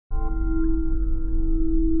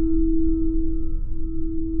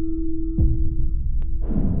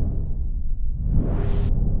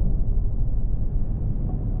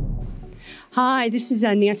Hi, this is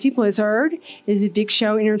Nancy Blizzard. This is a Big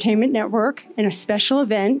Show Entertainment Network and a special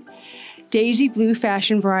event, Daisy Blue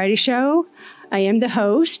Fashion Variety Show. I am the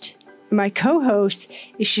host. My co-host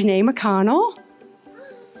is Chenay McConnell.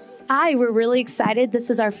 Hi, we're really excited. This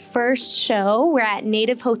is our first show. We're at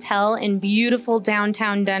Native Hotel in beautiful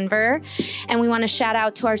downtown Denver. And we want to shout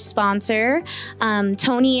out to our sponsor,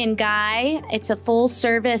 Tony and Guy. It's a full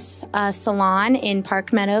service salon in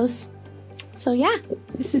Park Meadows. So yeah.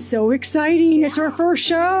 This is so exciting. Yeah. It's our first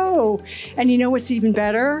show. And you know what's even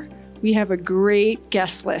better? We have a great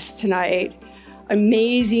guest list tonight.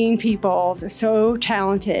 Amazing people. They're so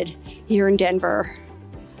talented here in Denver.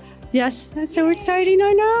 Yes, that's so exciting,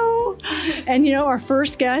 I know. And you know, our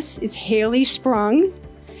first guest is Hailey Spung,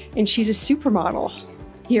 and she's a supermodel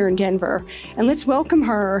here in Denver. And let's welcome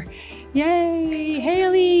her. Yay,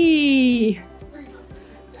 Hailey.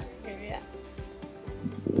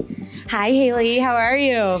 Hi, Hailey. How are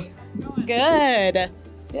you? Good.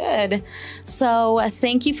 Good. So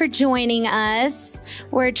thank you for joining us.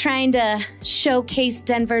 We're trying to showcase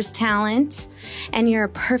Denver's talent, and you're a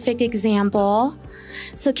perfect example.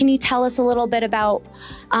 So can you tell us a little bit about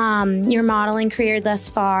your modeling career thus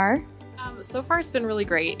far? So far, it's been really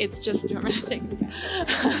great. It's just, do you want me to take this?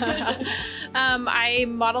 I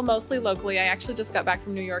model mostly locally. I actually just got back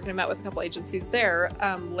from New York and I met with a couple agencies there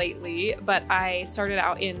lately, but I started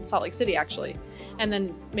out in Salt Lake City actually, and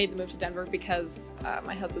then made the move to Denver because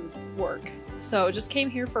my husband's work. So just came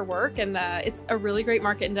here for work, and it's a really great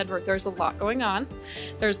market in Denver. There's a lot going on.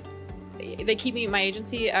 They keep me, my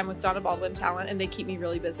agency, I'm with Donna Baldwin Talent, and they keep me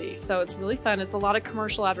really busy. So it's really fun. It's a lot of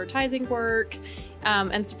commercial advertising work,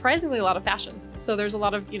 and surprisingly a lot of fashion. So there's a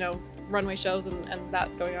lot of, runway shows and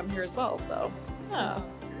that going on here as well. So, yeah.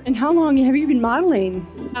 And how long have you been modeling?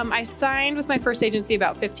 I signed with my first agency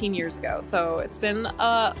about 15 years ago. So it's been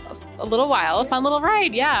a little while, a fun little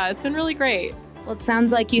ride. Yeah, it's been really great. Well, it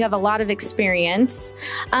sounds like you have a lot of experience.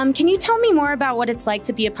 Can you tell me more about what it's like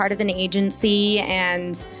to be a part of an agency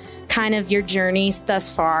and kind of your journey thus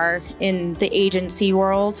far in the agency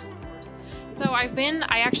world? So I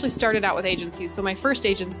actually started out with agencies. So my first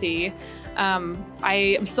agency,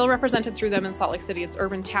 I am still represented through them in Salt Lake City. It's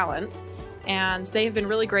Urban Talent, and they have been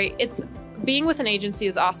really great. Being with an agency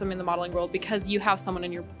is awesome in the modeling world because you have someone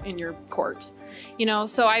in your court,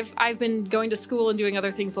 So I've been going to school and doing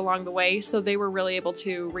other things along the way. So they were really able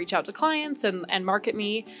to reach out to clients and market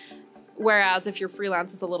me. Whereas if you're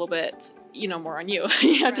freelance, it's a little bit, more on you.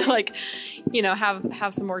 You have to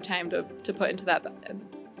have some more time to put into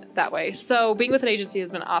that way. So being with an agency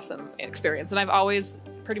has been an awesome experience. And I've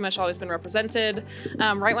pretty much always been represented.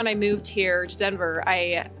 Right when I moved here to Denver,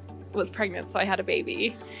 I was pregnant, so I had a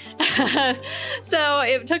baby. So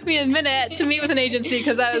it took me a minute to meet with an agency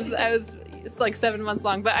because it's like 7 months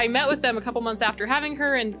long, but I met with them a couple months after having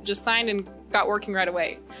her and just signed and got working right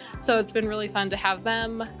away. So it's been really fun to have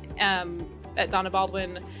them at Donna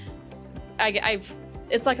Baldwin.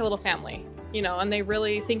 It's like a little family, and they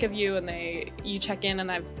really think of you, and you check in,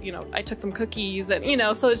 and I took them cookies, and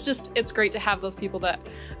so it's great to have those people that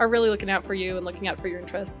are really looking out for you and looking out for your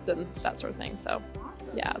interests and that sort of thing. So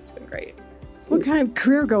awesome. Yeah, it's been great. What kind of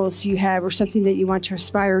career goals do you have, or something that you want to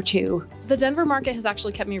aspire to? The Denver market has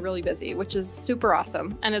actually kept me really busy, which is super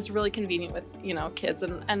awesome. And it's really convenient with, kids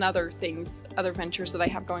and other things, other ventures that I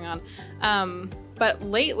have going on. But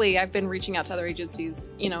lately I've been reaching out to other agencies,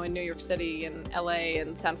 in New York City and LA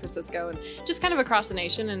and San Francisco and just kind of across the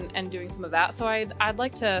nation and doing some of that. So I'd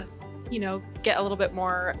like to, get a little bit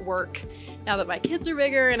more work now that my kids are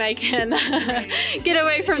bigger and I can get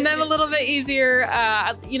away from them a little bit easier.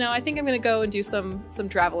 I think I'm going to go and do some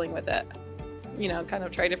traveling with it, kind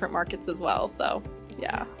of try different markets as well. So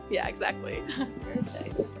yeah, exactly.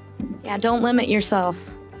 Perfect. Yeah, don't limit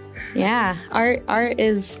yourself. Yeah, art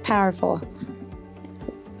is powerful.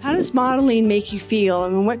 How does modeling make you feel? I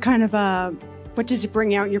mean, what does it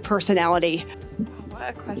bring out in your personality? What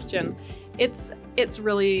a question. It's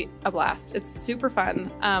really a blast. It's super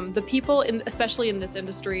fun. The people, especially in this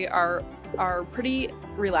industry, are pretty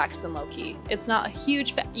relaxed and low key. It's not a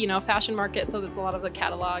huge, fashion market, so there's a lot of the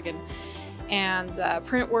catalog and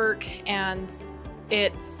print work, and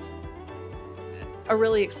it's a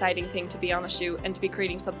really exciting thing to be on a shoot and to be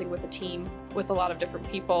creating something with a team with a lot of different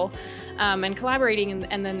people and collaborating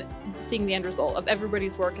and then seeing the end result of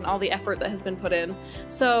everybody's work and all the effort that has been put in.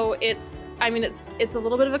 So it's a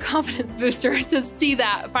little bit of a confidence booster to see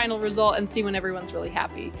that final result and see when everyone's really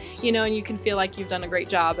happy, and you can feel like you've done a great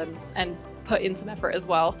job and put in some effort as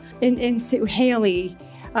well. And so Hailey,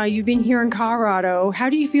 you've been here in Colorado. How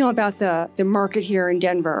do you feel about the market here in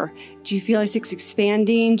Denver? Do you feel like it's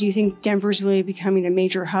expanding? Do you think Denver's really becoming a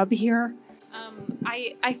major hub here?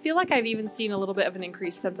 I feel like I've even seen a little bit of an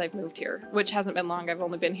increase since I've moved here, which hasn't been long. I've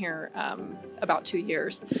only been here about 2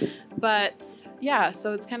 years. But yeah,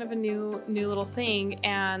 so it's kind of a new little thing.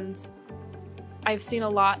 And I've seen a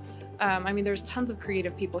lot. I mean, there's tons of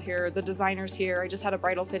creative people here, the designers here. I just had a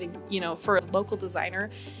bridal fitting, for a local designer,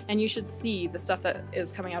 and you should see the stuff that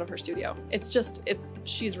is coming out of her studio.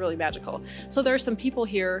 She's really magical. So there are some people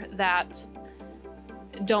here that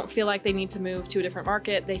don't feel like they need to move to a different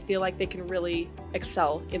market. They feel like they can really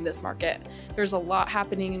excel in this market. There's a lot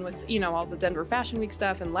happening with, all the Denver Fashion Week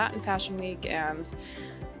stuff and Latin Fashion Week and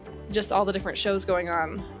just all the different shows going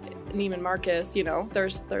on. Neiman Marcus,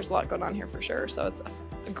 there's a lot going on here for sure. So it's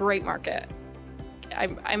a great market.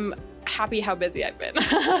 I'm happy how busy I've been.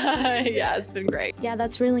 Yeah, it's been great. Yeah,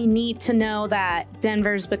 that's really neat to know that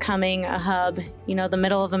Denver's becoming a hub, the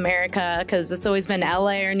middle of America, because it's always been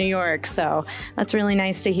LA or New York. So that's really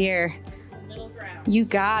nice to hear. Middle ground. You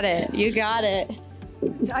got it. You got it.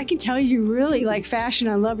 I can tell you really like fashion.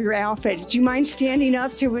 I love your outfit. Do you mind standing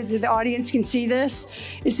up so the audience can see this?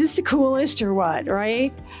 Is this the coolest or what,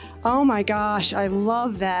 right? Oh my gosh, I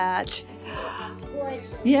love that.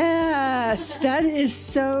 Yes, that is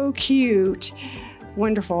so cute.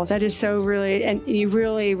 Wonderful. That is so really, and you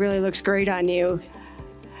really looks great on you.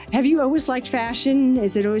 Have you always liked fashion?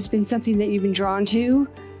 Has it always been something that you've been drawn to?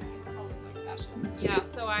 Always liked fashion. Yeah,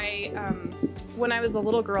 so when I was a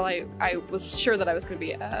little girl, I was sure that I was going to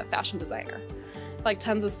be a fashion designer. Like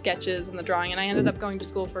tons of sketches and the drawing, and I ended up going to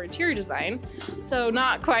school for interior design, so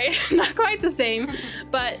not quite the same.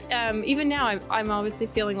 But even now, I'm obviously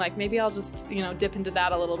feeling like maybe I'll just dip into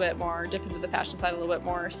that a little bit more, dip into the fashion side a little bit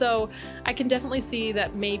more. So I can definitely see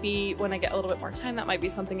that maybe when I get a little bit more time, that might be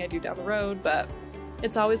something I do down the road. But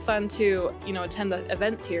it's always fun to attend the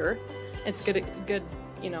events here. It's a good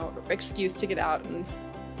excuse to get out and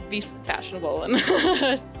be fashionable and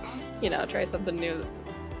try something new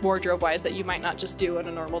wardrobe-wise that you might not just do on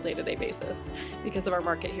a normal day-to-day basis because of our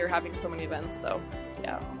market here having so many events. So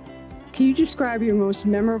yeah. Can you describe your most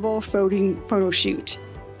memorable photo shoot?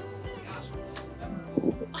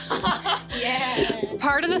 Yeah.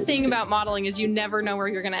 Part of the thing about modeling is you never know where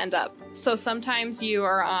you're going to end up. So sometimes you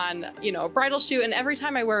are on, a bridal shoot, and every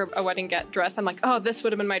time I wear a wedding dress, I'm like, oh, this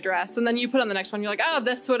would have been my dress. And then you put on the next one, you're like, oh,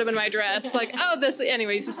 this would have been my dress. Like, oh, this,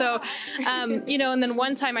 anyways. So, and then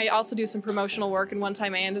one time I also do some promotional work, and one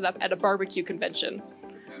time I ended up at a barbecue convention.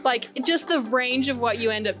 Like, just the range of what you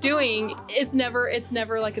end up doing, it's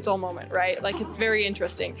never like its own moment, right? Like, it's very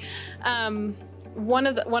interesting.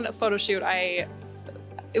 One photo shoot,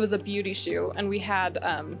 it was a beauty shoot, and we had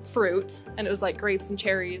fruit, and it was like grapes and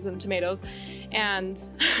cherries and tomatoes, and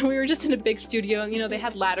we were just in a big studio, and they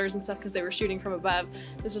had ladders and stuff because they were shooting from above.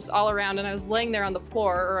 It was just all around, and I was laying there on the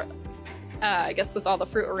floor, or I guess with all the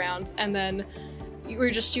fruit around, and then we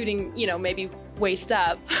were just shooting, maybe waist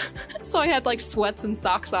up. So I had like sweats and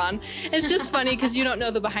socks on. It's just funny because you don't know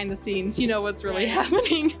the behind the scenes, what's really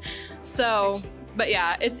happening. So, but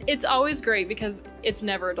yeah, it's always great because it's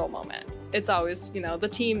never a dull moment. It's always, the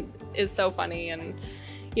team is so funny, and,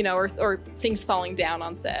 or things falling down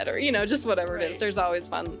on set, or, just whatever it is. There's always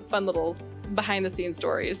fun little behind the scenes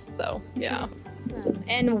stories. So, yeah. Awesome.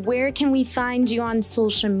 And where can we find you on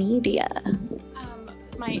social media?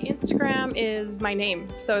 My Instagram is my name,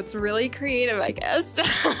 so it's really creative, I guess.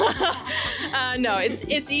 No,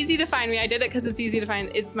 it's easy to find me. I did it because it's easy to find.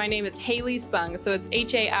 It's my name. It's Hailey Spung, so it's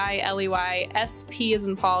Hailey SP as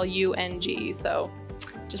in Paul UNG. So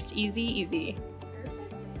just easy.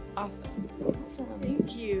 Perfect. Awesome.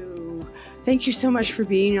 Thank you. Thank you so much for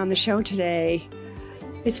being on the show today.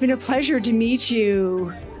 It's been a pleasure to meet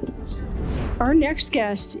you. Our next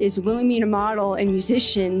guest is Wilhelmina model and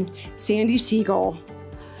musician Sandi Siegel.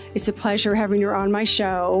 It's a pleasure having her on my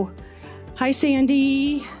show. Hi,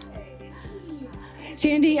 Sandi.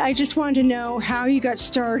 Sandi, I just wanted to know how you got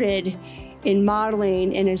started in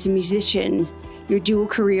modeling and as a musician, your dual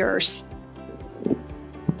careers.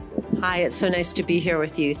 Hi, it's so nice to be here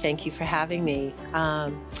with you. Thank you for having me.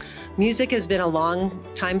 Music has been a long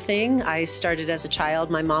time thing. I started as a child.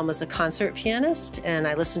 My mom was a concert pianist, and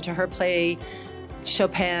I listened to her play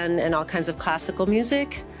Chopin and all kinds of classical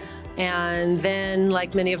music. And then,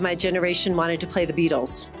 like many of my generation, wanted to play the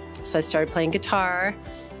Beatles. So I started playing guitar.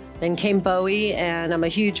 Then came Bowie, and I'm a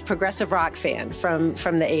huge progressive rock fan from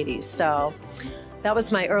the 80s. So that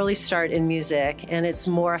was my early start in music, and it's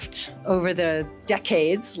morphed over the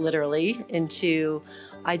decades, literally, into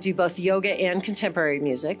I do both yoga and contemporary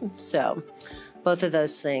music, so both of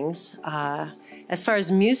those things. As far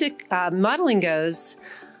as music modeling goes,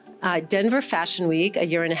 Denver Fashion Week a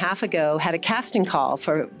year and a half ago had a casting call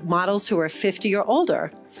for models who were 50 or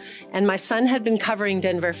older. And my son had been covering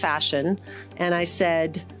Denver fashion. And I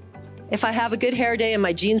said, if I have a good hair day and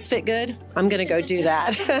my jeans fit good, I'm going to go do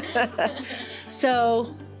that.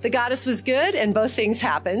 So the goddess was good and both things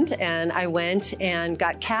happened. And I went and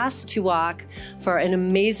got cast to walk for an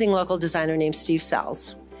amazing local designer named Steve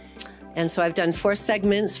Sells. And so I've done 4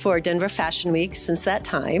 segments for Denver Fashion Week since that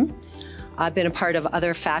time. I've been a part of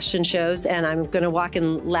other fashion shows, and I'm going to walk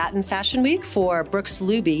in Latin Fashion Week for Brooks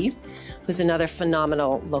Luby, who's another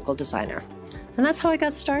phenomenal local designer. And that's how I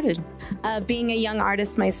got started. Being a young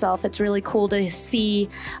artist myself, it's really cool to see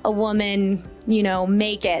a woman, you know,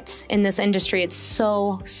 make it in this industry. It's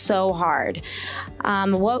so, so hard.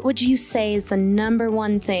 What would you say is the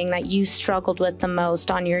 #1 thing that you struggled with the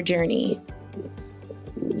most on your journey?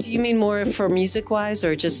 Do you mean more for music-wise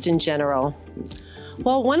or just in general?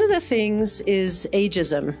 Well, one of the things is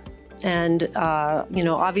ageism. And, you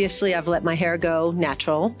know, obviously I've let my hair go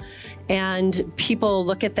natural. And people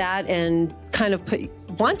look at that and kind of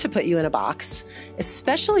want to put you in a box,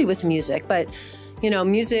 especially with music. But, you know,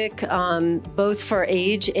 music, both for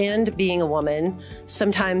age and being a woman,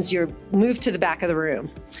 sometimes you're moved to the back of the room.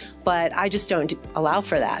 But I just don't allow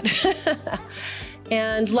for that.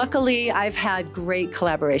 And luckily, I've had great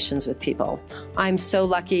collaborations with people. I'm so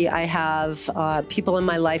lucky I have people in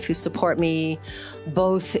my life who support me,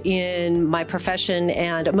 both in my profession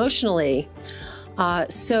and emotionally.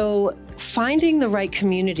 So finding the right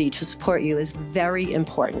community to support you is very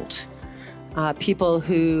important. People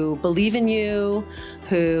who believe in you,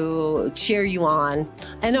 who cheer you on,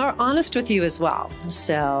 and are honest with you as well.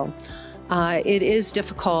 So it is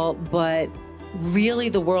difficult, but really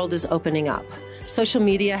the world is opening up. Social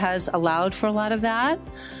media has allowed for a lot of that.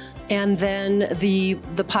 And then the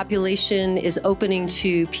population is opening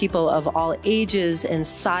to people of all ages and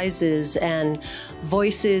sizes and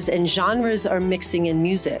voices, and genres are mixing in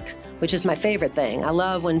music, which is my favorite thing. I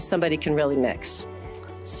love when somebody can really mix.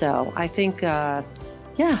 So I think, yeah.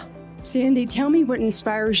 Sandi, tell me what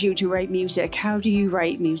inspires you to write music. How do you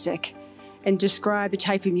write music? And describe the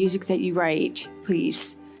type of music that you write,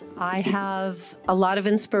 please. I have a lot of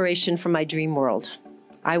inspiration from my dream world.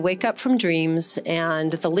 I wake up from dreams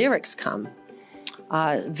and the lyrics come.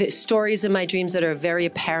 Stories in my dreams that are very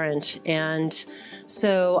apparent. And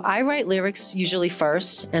so I write lyrics usually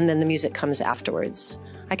first, and then the music comes afterwards.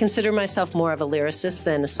 I consider myself more of a lyricist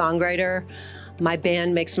than a songwriter. My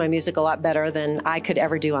band makes my music a lot better than I could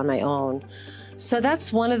ever do on my own. So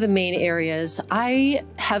that's one of the main areas. I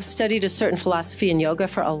have studied a certain philosophy in yoga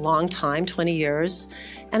for a long time, 20 years,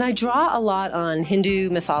 and I draw a lot on Hindu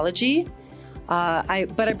mythology, but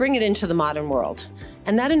I bring it into the modern world.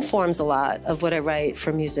 And that informs a lot of what I write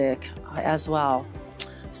for music as well.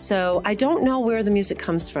 So I don't know where the music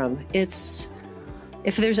comes from.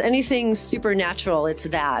 If there's anything supernatural, it's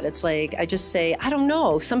that. It's like, I just say, I don't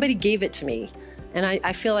know, somebody gave it to me. And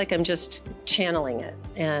I feel like I'm just channeling it.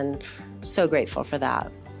 And so grateful for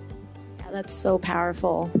that. Yeah, that's so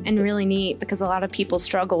powerful and really neat, because a lot of people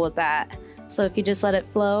struggle with that. So if you just let it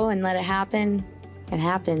flow and let it happen, it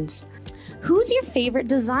happens. Who's your favorite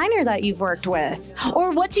designer that you've worked with?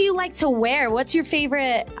 Or what do you like to wear? What's your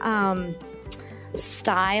favorite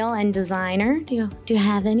style and designer? Do you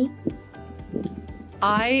have any?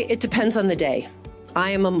 It depends on the day.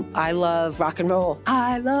 I love rock and roll.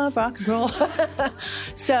 I love rock and roll.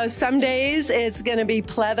 So some days it's going to be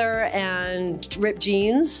pleather and ripped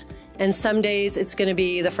jeans. And some days it's going to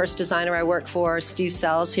be the first designer I work for, Steve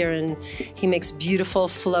Sells here, and he makes beautiful,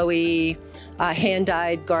 flowy,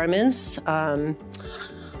 hand-dyed garments. I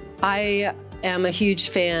am a huge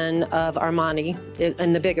fan of Armani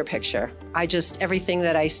in the bigger picture. Everything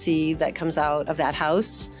that I see that comes out of that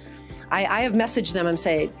house, I have messaged them and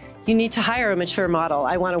said, you need to hire a mature model.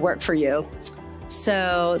 I want to work for you.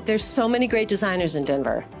 So there's so many great designers in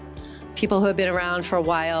Denver. People who have been around for a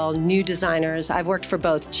while, new designers. I've worked for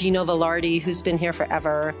both Gino Velarde, who's been here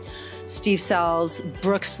forever, Steve Sells,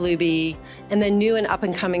 Brooks Luby, and then new and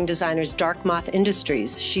up-and-coming designers, Dark Moth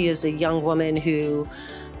Industries. She is a young woman who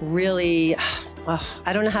really,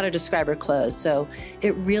 I don't know how to describe her clothes, so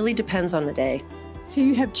it really depends on the day. So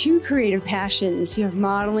you have 2 creative passions. You have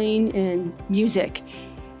modeling and music.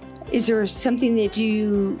 Is there something that do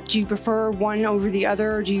you prefer one over the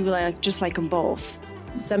other, or do you just like them both?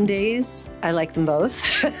 Some days I like them both.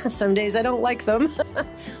 Some days I don't like them.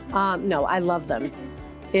 No, I love them.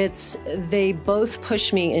 They both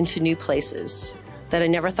push me into new places that I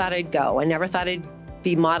never thought I'd go. I never thought I'd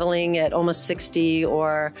be modeling at almost 60,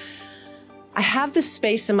 or I have this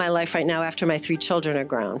space in my life right now after my 3 children are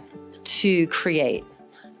grown to create.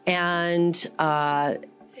 And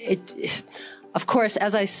of course,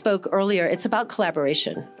 as I spoke earlier, it's about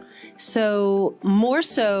collaboration. So more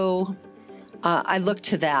so, I look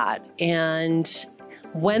to that. And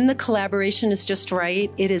when the collaboration is just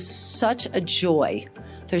right, it is such a joy.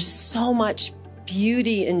 There's so much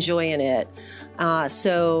beauty and joy in it.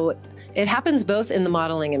 So it happens both in the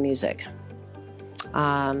modeling and music.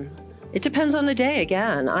 It depends on the day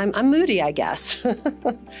again. I'm moody, I guess.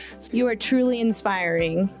 You are truly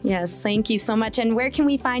inspiring. Yes, thank you so much. And where can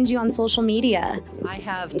we find you on social media? I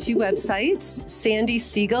have 2 websites, Sandi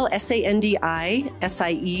Siegel,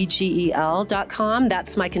 SandiSiegel.com.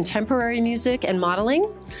 That's my contemporary music and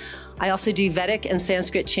modeling. I also do Vedic and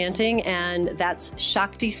Sanskrit chanting, and that's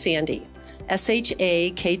Shakti Sandi,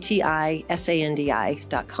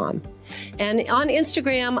 SHAKTISANDI.com. And on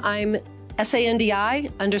Instagram, I'm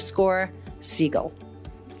SANDI_Siegel.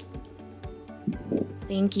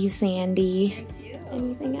 Thank you, Sandy. Thank you.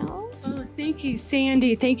 Anything else? Oh, thank you,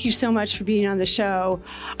 Sandy. Thank you so much for being on the show.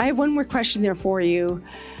 I have one more question there for you.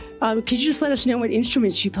 Could you just let us know what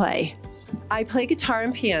instruments you play? I play guitar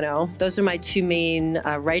and piano. Those are my 2 main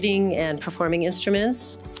writing and performing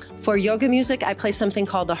instruments. For yoga music, I play something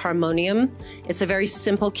called the harmonium. It's a very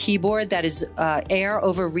simple keyboard that is air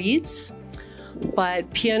over reeds.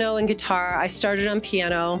 But piano and guitar, I started on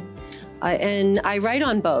piano, and I write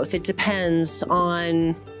on both. It depends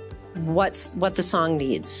on what the song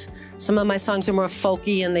needs. Some of my songs are more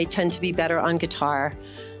folky, and they tend to be better on guitar.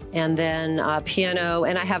 And then piano,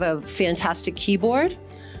 and I have a fantastic keyboard,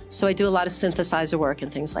 so I do a lot of synthesizer work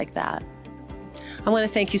and things like that. I want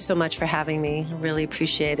to thank you so much for having me. I really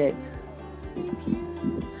appreciate it.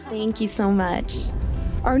 Thank you so much.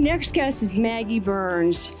 Our next guest is Maggie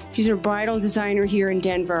Burns. She's a bridal designer here in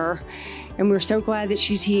Denver, and we're so glad that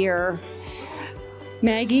she's here.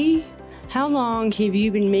 Maggie, how long have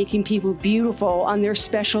you been making people beautiful on their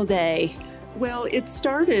special day? Well, it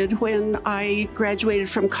started when I graduated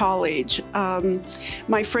from college.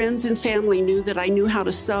 My friends and family knew that I knew how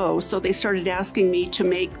to sew, so they started asking me to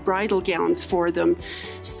make bridal gowns for them.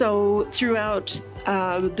 So throughout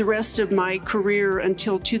the rest of my career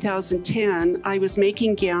until 2010, I was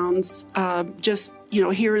making gowns just,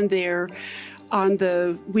 here and there on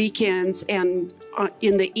the weekends and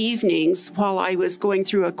in the evenings while I was going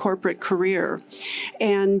through a corporate career.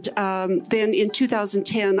 And then in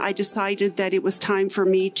 2010, I decided that it was time for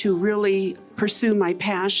me to really pursue my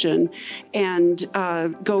passion and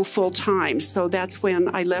go full time. So that's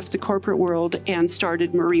when I left the corporate world and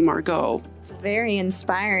started Marie-Margot. It's very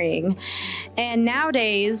inspiring. And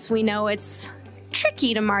nowadays, we know it's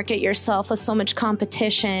tricky to market yourself with so much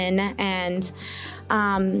competition. And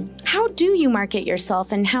how do you market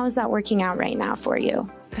yourself, and how is that working out right now for you?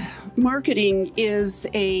 Marketing is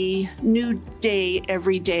a new day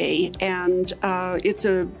every day, and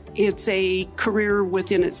it's a career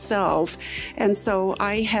within itself. And so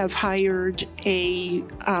I have hired a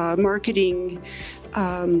marketing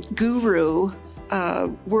guru,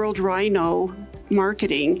 World Rhino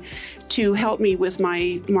Marketing, to help me with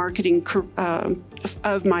my marketing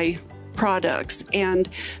of my products. And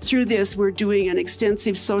through this, we're doing an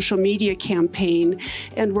extensive social media campaign,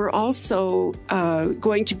 and we're also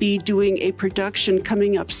going to be doing a production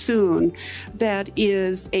coming up soon that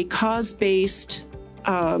is a cause-based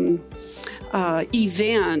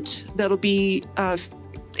event that'll be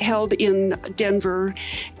held in Denver,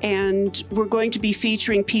 and we're going to be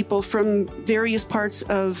featuring people from various parts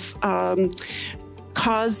of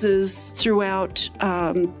causes throughout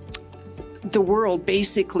the world,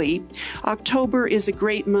 basically. October is a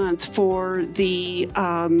great month for the,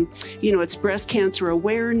 it's breast cancer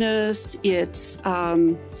awareness, it's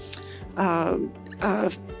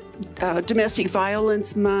domestic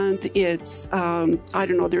violence month, it's,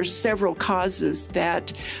 there's several causes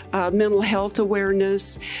that, mental health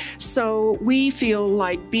awareness. So we feel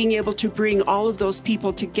like being able to bring all of those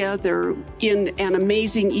people together in an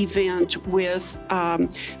amazing event with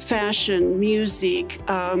fashion, music,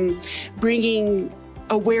 bringing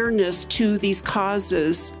awareness to these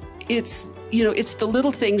causes. It's the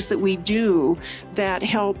little things that we do that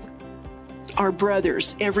help our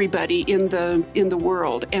brothers, everybody in the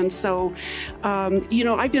world. And so,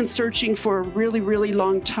 I've been searching for a really, really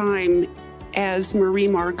long time as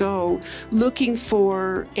Marie-Margot, looking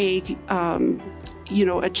for a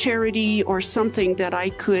charity or something that I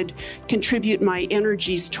could contribute my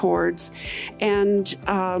energies towards. And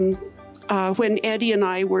when Eddie and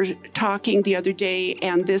I were talking the other day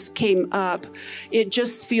and this came up, it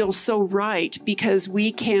just feels so right because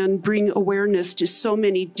we can bring awareness to so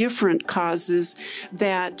many different causes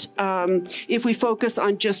that if we focus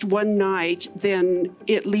on just one night, then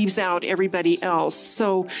it leaves out everybody else.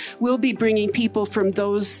 So we'll be bringing people from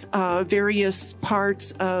those various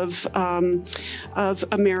parts of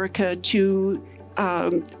America to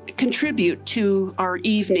contribute to our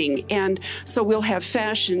evening. And so we'll have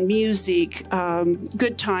fashion, music,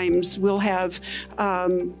 good times. We'll have,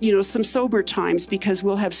 some sober times because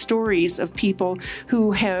we'll have stories of people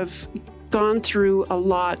who have gone through a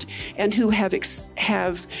lot and who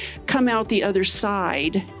have come out the other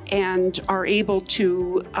side and are able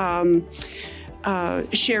to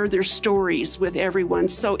share their stories with everyone.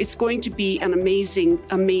 So it's going to be an amazing,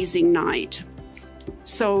 amazing night.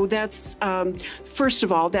 So that's, first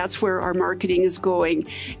of all, that's where our marketing is going.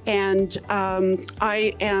 And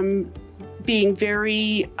I am being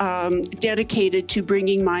very dedicated to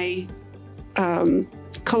bringing my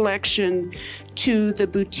collection to the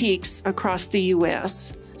boutiques across the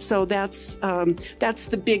U.S. So that's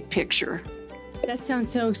the big picture. That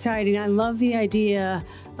sounds so exciting. I love the idea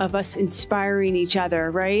of us inspiring each other,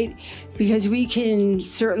 right? Because we can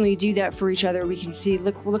certainly do that for each other. We can see,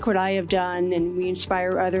 look what I have done, and we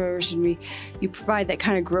inspire others, and you provide that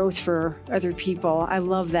kind of growth for other people. I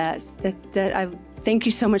love that. Thank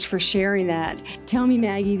you so much for sharing that. Tell me,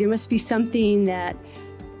 Maggie, there must be something that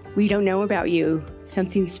we don't know about you,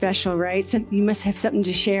 something special, right? So you must have something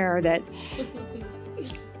to share that.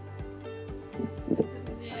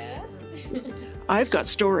 I've got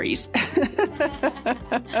stories.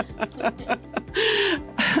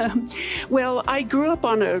 Well, I grew up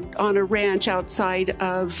on a ranch outside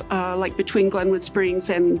of, like between Glenwood Springs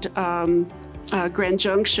and Grand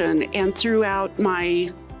Junction, and throughout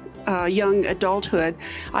my young adulthood,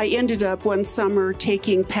 I ended up one summer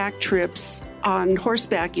taking pack trips on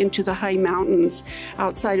horseback into the high mountains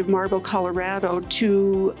outside of Marble, Colorado,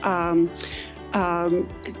 to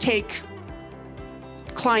take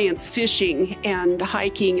clients fishing and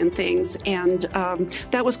hiking and things, and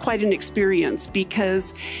that was quite an experience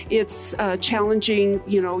because it's challenging.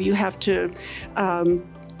 You have to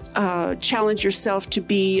challenge yourself to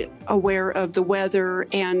be aware of the weather,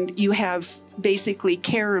 and you have basically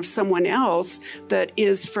care of someone else that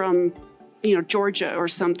is from Georgia or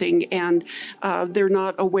something, and they're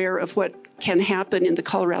not aware of what can happen in the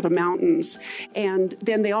Colorado mountains. And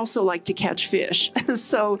then they also like to catch fish.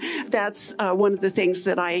 So that's one of the things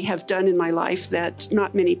that I have done in my life that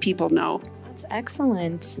not many people know. That's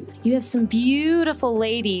excellent. You have some beautiful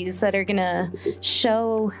ladies that are gonna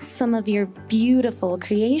show some of your beautiful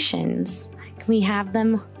creations. Can we have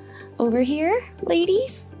them over here,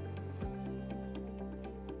 ladies?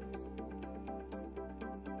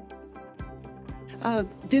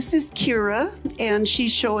 This is Kira, and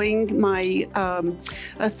she's showing my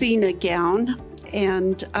Athena gown.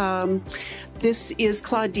 And this is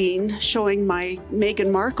Claudine showing my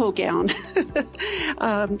Meghan Markle gown.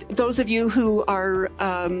 Those of you who are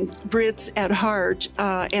Brits at heart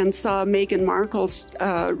and saw Meghan Markle's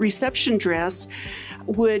reception dress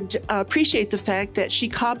would appreciate the fact that she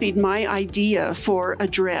copied my idea for a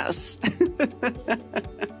dress.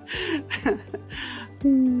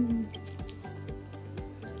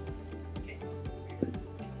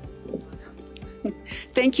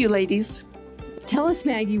 Thank you, ladies. Tell us,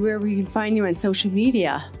 Maggie, where we can find you on social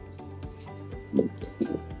media.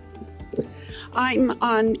 I'm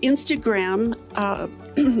on Instagram.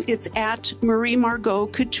 It's at Marie-Margot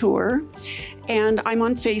Couture. And I'm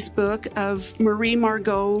on Facebook of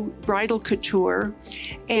Marie-Margot Bridal Couture.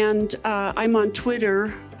 And I'm on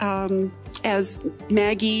Twitter as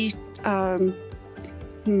Maggie.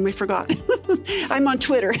 I forgot. I'm on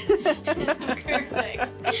Twitter.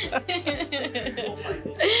 Perfect.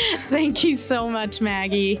 Thank you so much,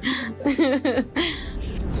 Maggie.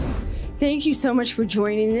 Thank you so much for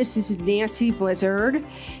joining. This is Nancy Blizzard.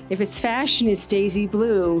 If it's fashion, it's Daisy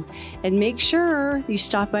Blue. And make sure you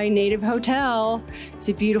stop by Native Hotel. It's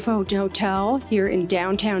a beautiful hotel here in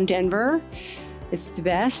downtown Denver. It's the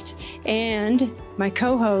best. And my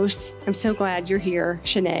co-host, I'm so glad you're here,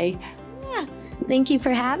 Chenay. Thank you for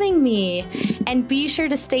having me. And be sure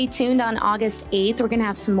to stay tuned on August 8th. We're going to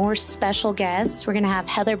have some more special guests. We're going to have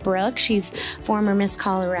Heather Brooke. She's former Miss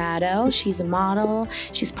Colorado. She's a model.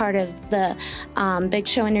 She's part of the Big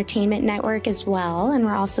Show Entertainment Network as well. And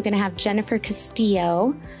we're also going to have Jennifer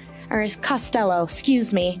Costello,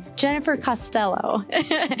 Jennifer Costello.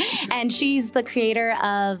 And she's the creator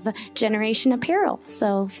of Generation Apparel.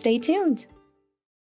 So stay tuned.